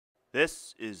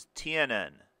This is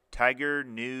TNN, Tiger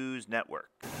News Network.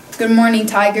 Good morning,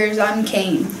 Tigers. I'm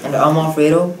Kane. And I'm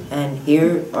Alfredo, and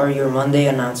here are your Monday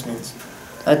announcements.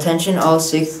 Attention all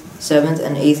 6th, 7th,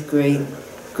 and 8th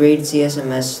grade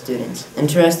CSMS students.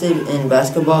 Interested in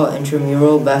basketball,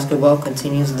 intramural basketball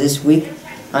continues this week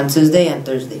on Tuesday and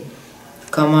Thursday.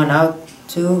 Come on out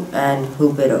to and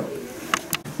hoop it up.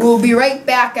 We'll be right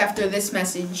back after this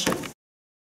message.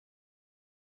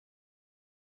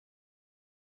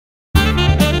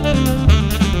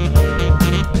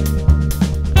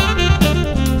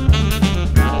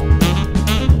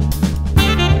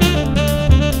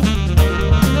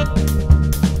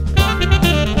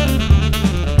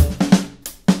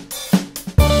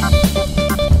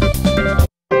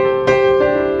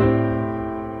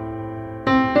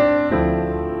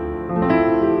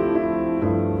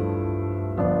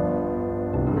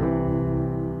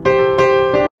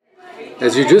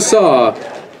 As you just saw,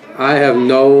 I have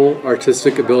no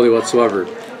artistic ability whatsoever.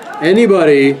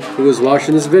 Anybody who is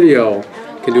watching this video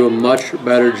can do a much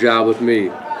better job with me.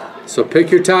 So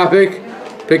pick your topic,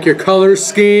 pick your color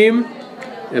scheme,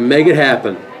 and make it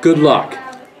happen. Good luck.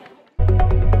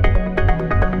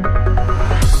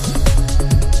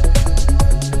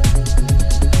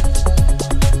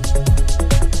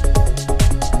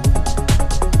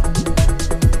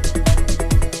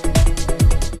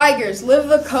 Tigers, live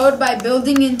the code by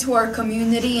building into our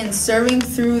community and serving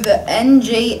through the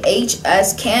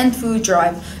NJHS Canned Food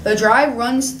Drive. The drive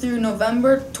runs through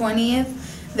November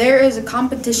 20th. There is a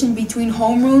competition between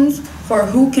homerooms for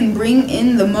who can bring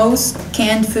in the most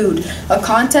canned food. A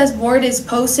contest board is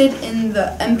posted in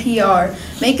the NPR.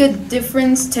 Make a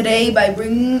difference today by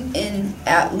bringing in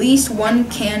at least one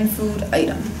canned food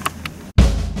item.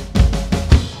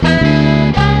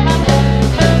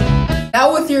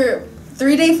 Now with your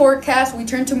 3-day forecast, we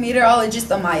turn to meteorologist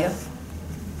Amaya.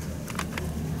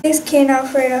 Thanks, Kane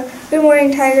Alfredo. Good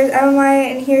morning, Tigers. I'm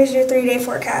Amaya, and here's your 3-day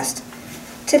forecast.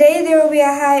 Today, there will be a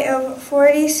high of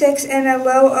 46 and a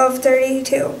low of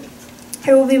 32.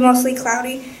 It will be mostly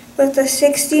cloudy, with a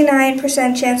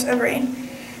 69% chance of rain.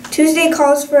 Tuesday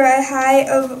calls for a high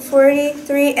of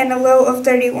 43 and a low of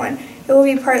 31. It will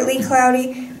be partly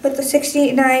cloudy, with a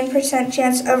 69%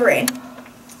 chance of rain.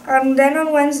 Then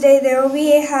on Wednesday, there will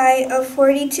be a high of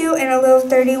 42 and a low of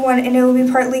 31, and it will be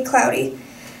partly cloudy,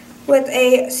 with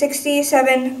a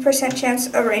 67% chance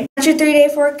of rain. That's your 3-day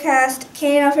forecast.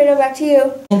 Kane and Alfredo, back to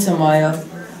you. Thanks, Amaya.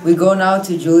 We go now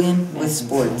to Julian with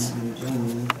sports.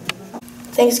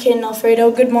 Thanks, Kane and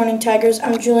Alfredo. Good morning, Tigers.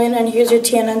 I'm Julian, and here's your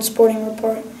TNN Sporting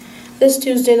Report. This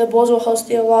Tuesday, the Bulls will host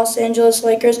the Los Angeles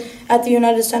Lakers at the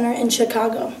United Center in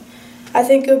Chicago. I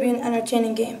think it will be an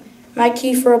entertaining game. My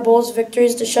key for a Bulls victory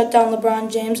is to shut down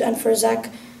LeBron James and for Zach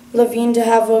LaVine to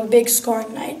have a big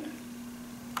scoring night.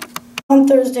 On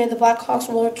Thursday, the Blackhawks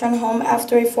will return home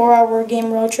after a 4-hour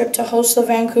game road trip to host the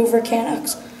Vancouver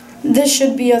Canucks. This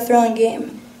should be a thrilling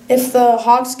game. If the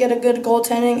Hawks get a good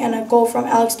goaltending and a goal from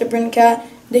Alex DeBrincat,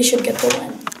 they should get the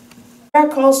win.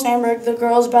 At Carl Sandburg, the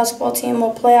girls basketball team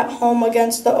will play at home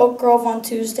against the Oak Grove on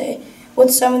Tuesday,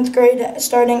 with 7th grade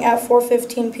starting at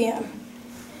 4:15 p.m.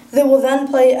 They will then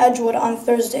play Edgewood on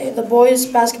Thursday. The boys'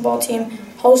 basketball team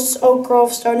hosts Oak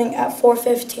Grove starting at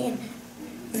 4:15.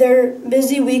 Their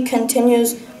busy week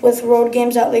continues with road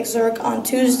games at Lake Zurich on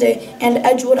Tuesday and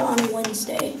Edgewood on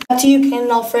Wednesday. Back to you, Kane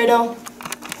and Alfredo.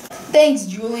 Thanks,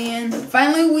 Julian.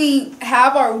 Finally, we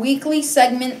have our weekly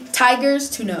segment, Tigers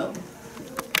to Know.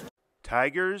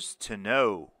 Tigers to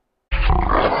Know.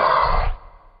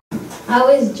 How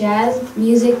is jazz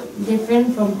music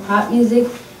different from pop music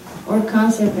or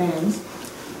concert bands?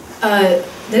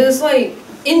 There's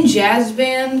in jazz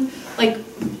band,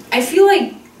 I feel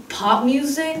like pop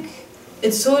music,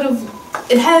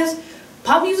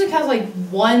 pop music has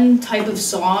one type of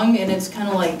song and it's kind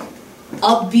of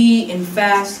upbeat and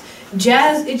fast.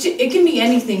 Jazz, it can be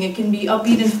anything. It can be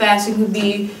upbeat and fast. It could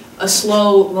be a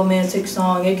slow romantic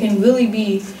song. It can really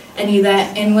be any of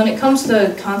that. And when it comes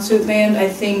to concert band, I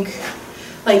think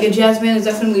a jazz band is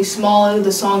definitely smaller,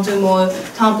 the songs are more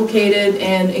complicated,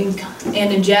 and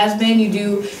in jazz band you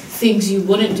do things you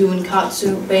wouldn't do in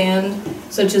concert band,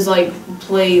 such as you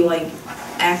play the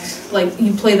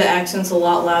accents a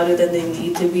lot louder than they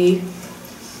need to be.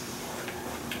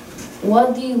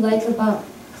 What do you like about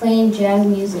playing jazz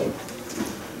music?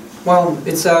 Well,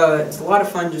 it's a lot of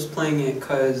fun just playing it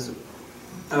because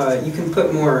you can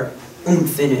put more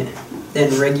oomph in it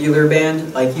than regular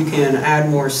band. You can add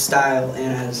more style,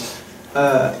 and as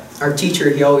our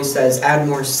teacher, he always says, add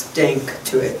more stank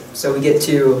to it. So we get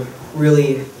to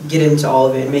really get into all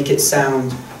of it and make it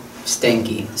sound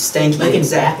stanky. Stanky, like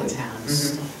exactly. in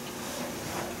Towns.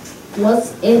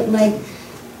 What's it like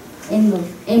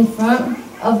in front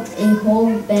of a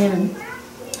whole band?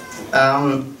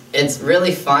 It's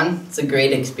really fun. It's a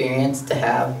great experience to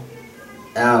have.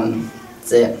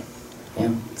 That's it.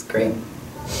 Yeah, it's great.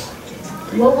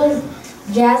 What was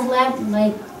Jazz Lab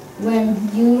like when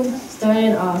you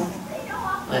started off?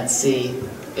 Let's see.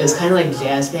 It was kind of like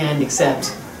jazz band,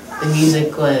 except the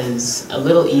music was a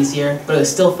little easier, but it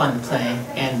was still fun to play,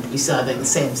 and we still had like the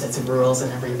same sets of rules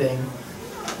and everything.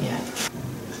 Yeah.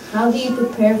 How do you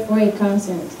prepare for a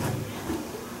concert?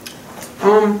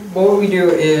 What we do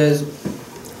is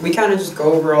we kind of just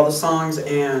go over all the songs,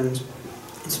 and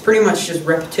it's pretty much just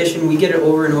repetition. We get it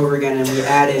over and over again, and we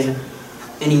add in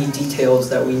any details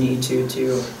that we need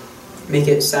to make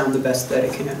it sound the best that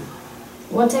it can.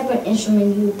 What type of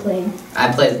instrument do you play?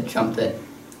 I play the trumpet.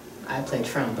 I play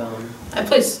trombone. I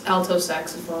play alto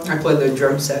saxophone. I play the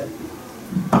drum set.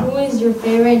 Who is your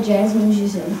favorite jazz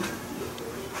musician?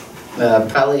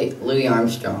 Probably Louis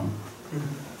Armstrong.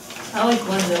 I like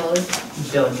Glenn Miller.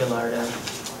 Joe Gilardo.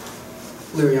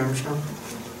 Louis Armstrong.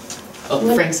 Oh,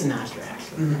 What- Frank Sinatra,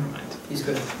 actually. Never mind. He's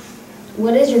good.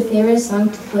 What is your favorite song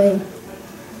to play?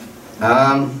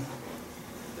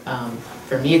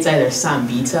 For me, it's either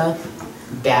Sambita,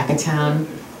 Back of Town,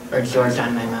 or George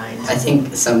on My Mind. I think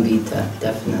Sambita,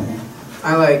 definitely.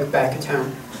 I like Back of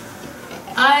Town.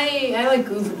 I like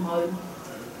Groove and Hug.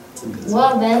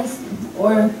 What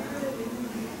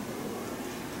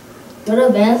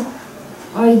events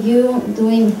are you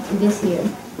doing this year?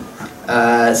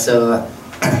 So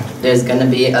there's gonna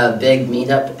be a big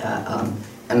meetup at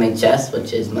MHS,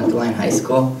 which is Mundelein High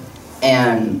School,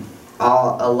 and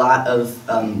a lot of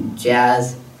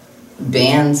jazz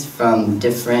bands from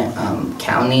different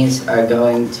counties are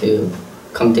going to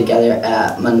come together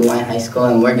at Mundelein High School,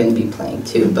 and we're going to be playing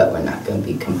too, but we're not going to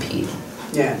be competing.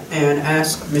 Yeah, and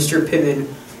ask Mr. Pittman,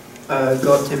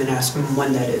 go up to him and ask him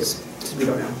when that is, because we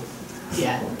don't know.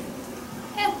 Yeah.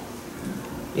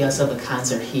 We also have a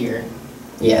concert here.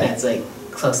 Yeah. That's like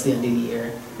close to the end of the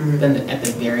year. Mhm. Then at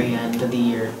the very end of the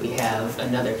year, we have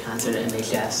another concert at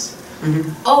MHS.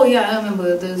 Mm-hmm. Oh yeah, I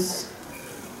remember there's.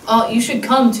 You should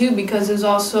come too because there's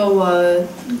also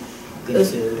Good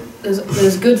food.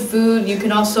 there's good food.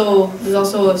 There's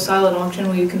also a silent auction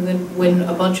where you can win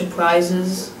a bunch of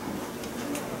prizes.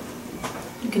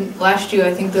 Last year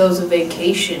I think there was a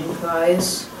vacation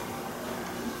prize.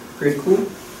 Pretty cool.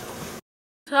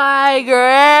 Tiger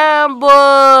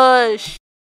ambush.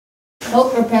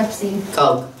 Coke or Pepsi?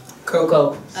 Coke.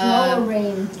 Coke. Snow or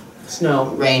rain? Snow.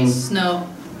 Rain. Snow.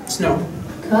 Snow.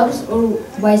 Cubs or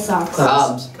White Sox?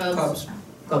 Cubs. Cubs.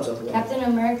 Cubs over there. Captain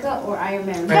America or Iron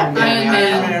Man? Iron Man.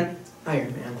 Iron Man.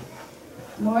 Iron Man.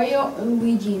 Mario or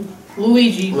Luigi?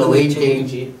 Luigi.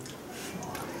 Luigi.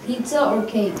 Pizza or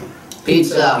cake?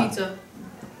 Pizza. Pizza.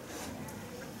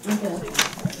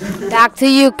 Okay. Back to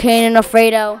you, Kane and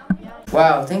Alfredo.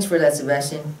 Wow, thanks for that,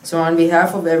 Sebastian. So on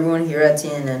behalf of everyone here at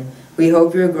TNN, we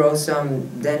hope you grow some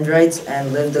dendrites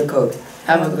and live the code.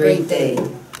 Have a great day.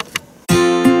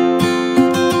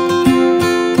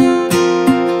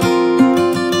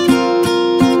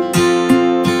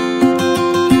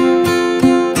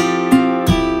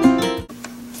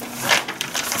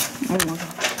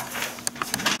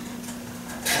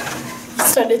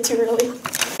 Started too early.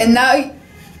 And now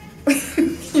But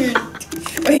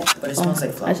it smells like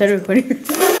I flowers. started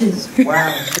recording.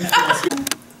 Wow.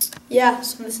 Yeah,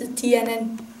 so this is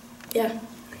TNN. Yeah.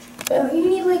 Oh, you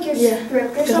need like your Yeah.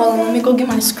 script or Okay, hold on, let me something? go get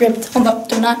my script. Hold up,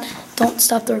 don't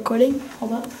stop the recording.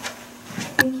 Hold up.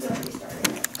 Thank you.